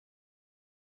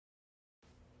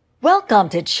Welcome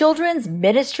to Children's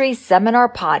Ministry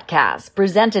Seminar Podcast,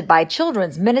 presented by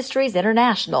Children's Ministries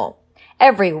International.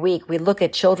 Every week, we look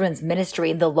at children's ministry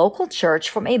in the local church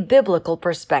from a biblical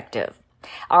perspective.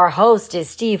 Our host is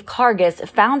Steve Kargas,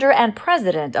 founder and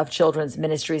president of Children's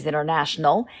Ministries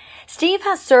International. Steve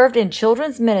has served in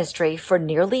children's ministry for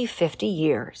nearly 50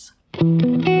 years.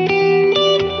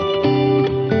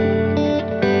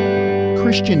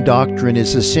 Christian doctrine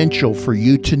is essential for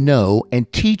you to know and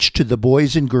teach to the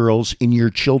boys and girls in your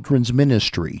children's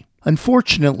ministry.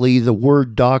 Unfortunately, the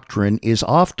word doctrine is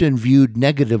often viewed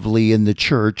negatively in the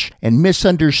church and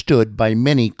misunderstood by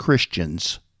many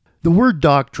Christians. The word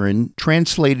doctrine,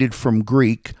 translated from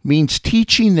Greek, means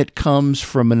teaching that comes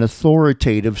from an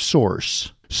authoritative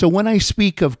source. So when I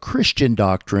speak of Christian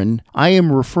doctrine, I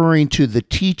am referring to the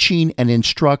teaching and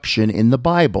instruction in the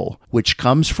Bible, which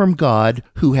comes from God,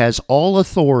 who has all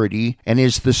authority and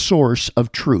is the source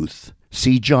of truth.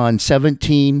 See John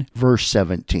 17, verse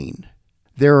 17.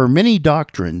 There are many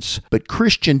doctrines, but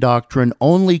Christian doctrine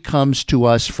only comes to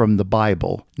us from the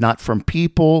Bible, not from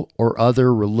people or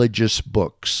other religious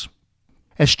books.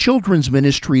 As children's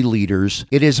ministry leaders,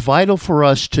 it is vital for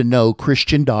us to know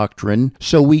Christian doctrine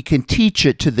so we can teach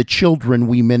it to the children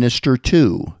we minister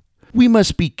to. We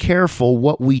must be careful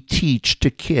what we teach to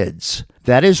kids.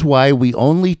 That is why we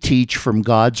only teach from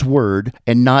God's Word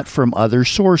and not from other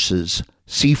sources.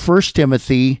 See 1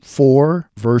 Timothy 4,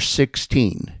 verse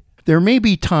 16. There may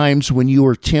be times when you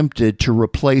are tempted to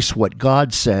replace what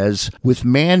God says with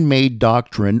man-made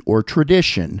doctrine or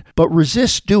tradition, but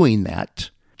resist doing that.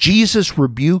 Jesus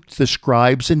rebuked the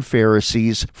scribes and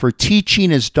Pharisees for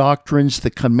teaching as doctrines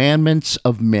the commandments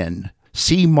of men.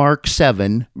 See Mark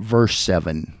 7, verse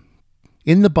 7.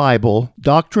 In the Bible,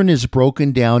 doctrine is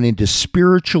broken down into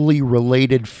spiritually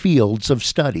related fields of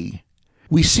study.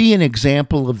 We see an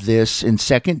example of this in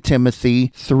 2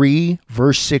 Timothy 3,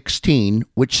 verse 16,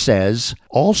 which says,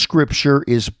 "All Scripture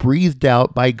is breathed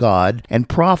out by God and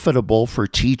profitable for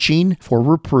teaching, for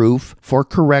reproof, for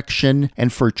correction,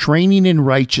 and for training in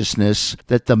righteousness,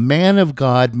 that the man of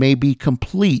God may be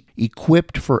complete,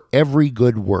 equipped for every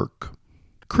good work."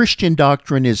 Christian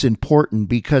doctrine is important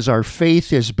because our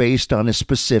faith is based on a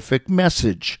specific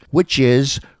message, which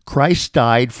is Christ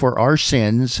died for our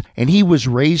sins and he was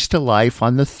raised to life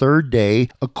on the third day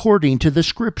according to the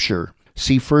Scripture.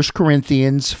 See 1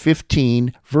 Corinthians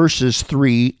 15, verses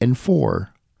 3 and 4.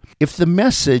 If the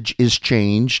message is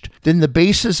changed, then the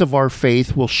basis of our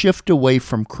faith will shift away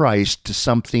from Christ to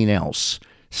something else.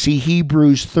 See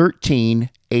Hebrews 13,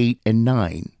 8 and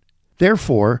 9.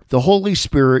 Therefore, the Holy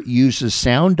Spirit uses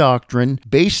sound doctrine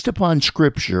based upon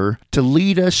Scripture to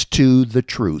lead us to the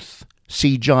truth.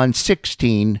 See John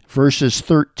 16, verses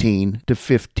 13 to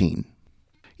 15.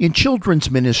 In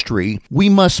children's ministry, we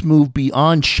must move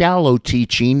beyond shallow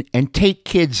teaching and take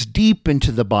kids deep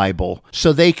into the Bible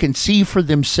so they can see for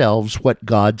themselves what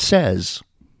God says.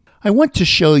 I want to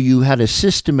show you how to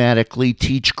systematically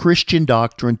teach Christian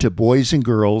doctrine to boys and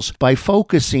girls by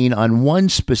focusing on one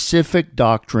specific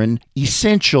doctrine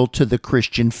essential to the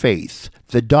Christian faith,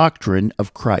 the doctrine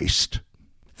of Christ.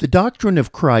 The doctrine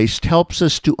of Christ helps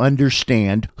us to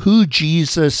understand who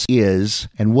Jesus is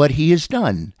and what he has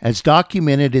done, as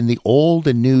documented in the Old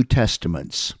and New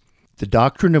Testaments. The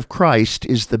doctrine of Christ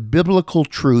is the biblical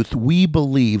truth we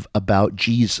believe about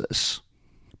Jesus.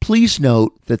 Please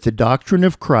note that the doctrine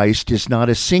of Christ is not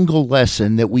a single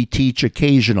lesson that we teach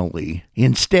occasionally.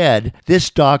 Instead, this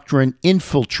doctrine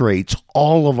infiltrates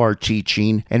all of our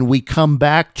teaching, and we come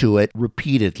back to it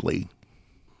repeatedly.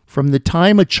 From the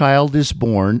time a child is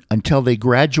born until they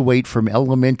graduate from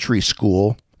elementary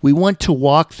school, we want to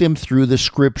walk them through the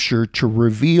Scripture to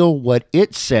reveal what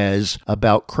it says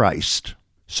about Christ.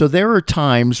 So there are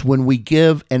times when we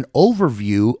give an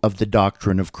overview of the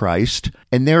doctrine of Christ,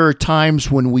 and there are times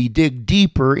when we dig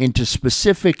deeper into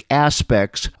specific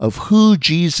aspects of who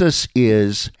Jesus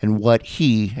is and what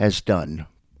he has done.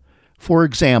 For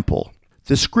example,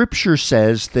 the Scripture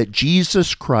says that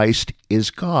Jesus Christ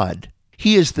is God.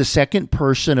 He is the second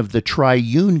person of the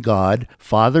triune God,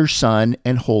 Father, Son,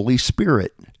 and Holy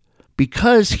Spirit.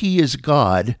 Because he is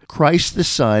God, Christ the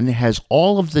Son has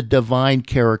all of the divine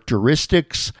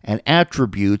characteristics and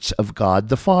attributes of God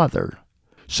the Father.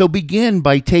 So begin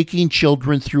by taking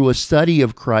children through a study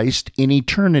of Christ in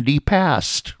eternity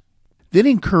past. Then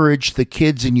encourage the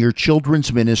kids in your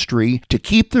children's ministry to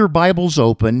keep their Bibles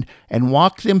open and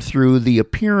walk them through the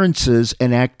appearances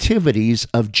and activities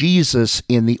of Jesus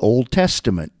in the Old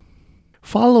Testament.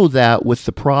 Follow that with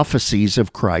the prophecies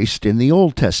of Christ in the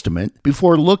Old Testament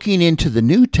before looking into the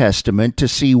New Testament to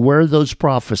see where those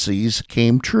prophecies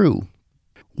came true.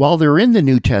 While they're in the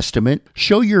New Testament,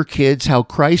 show your kids how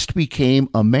Christ became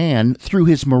a man through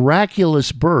his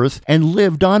miraculous birth and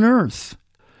lived on earth.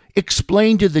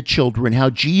 Explain to the children how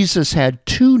Jesus had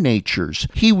two natures.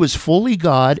 He was fully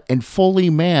God and fully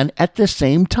man at the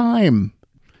same time.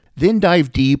 Then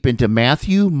dive deep into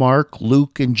Matthew, Mark,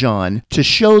 Luke, and John to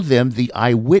show them the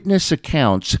eyewitness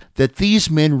accounts that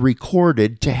these men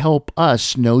recorded to help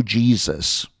us know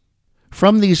Jesus.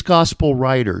 From these gospel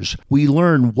writers, we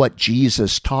learn what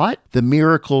Jesus taught, the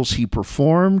miracles he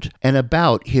performed, and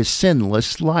about his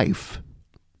sinless life.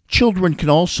 Children can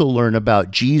also learn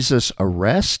about Jesus'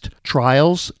 arrest,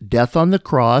 trials, death on the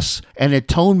cross, and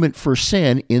atonement for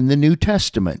sin in the New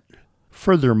Testament.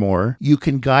 Furthermore, you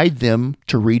can guide them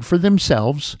to read for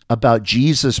themselves about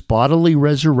Jesus' bodily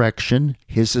resurrection,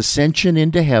 his ascension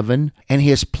into heaven, and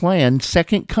his planned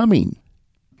second coming.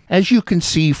 As you can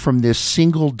see from this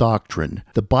single doctrine,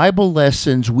 the Bible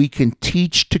lessons we can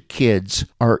teach to kids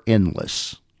are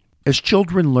endless. As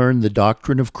children learn the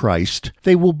doctrine of Christ,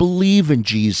 they will believe in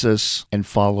Jesus and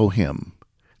follow him.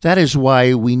 That is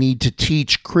why we need to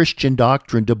teach Christian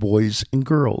doctrine to boys and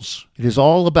girls. It is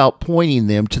all about pointing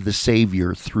them to the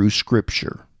Savior through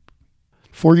Scripture.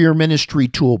 For your ministry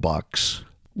toolbox,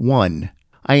 1.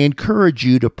 I encourage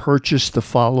you to purchase the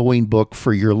following book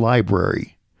for your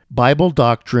library: Bible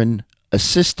Doctrine, a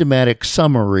systematic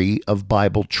summary of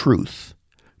Bible truth.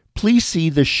 Please see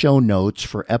the show notes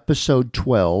for episode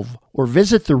 12 or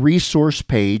visit the resource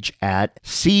page at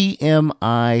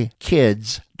cmikids.com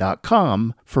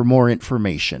for more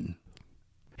information.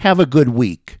 Have a good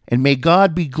week, and may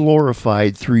God be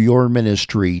glorified through your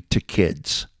ministry to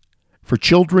kids. For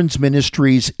Children's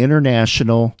Ministries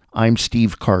International, I'm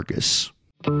Steve Cargis.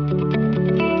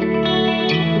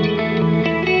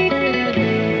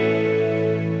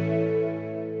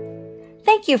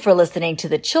 Thank you for listening to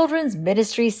the Children's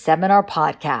Ministry Seminar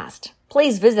Podcast.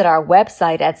 Please visit our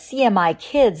website at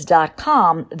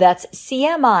cmikids.com, that's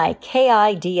cmikids.com,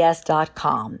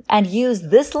 and use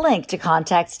this link to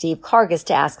contact Steve Cargis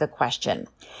to ask a question.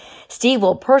 Steve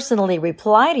will personally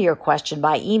reply to your question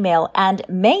by email and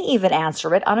may even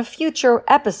answer it on a future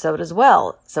episode as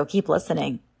well, so keep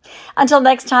listening. Until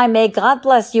next time, may God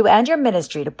bless you and your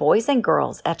ministry to boys and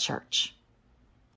girls at church.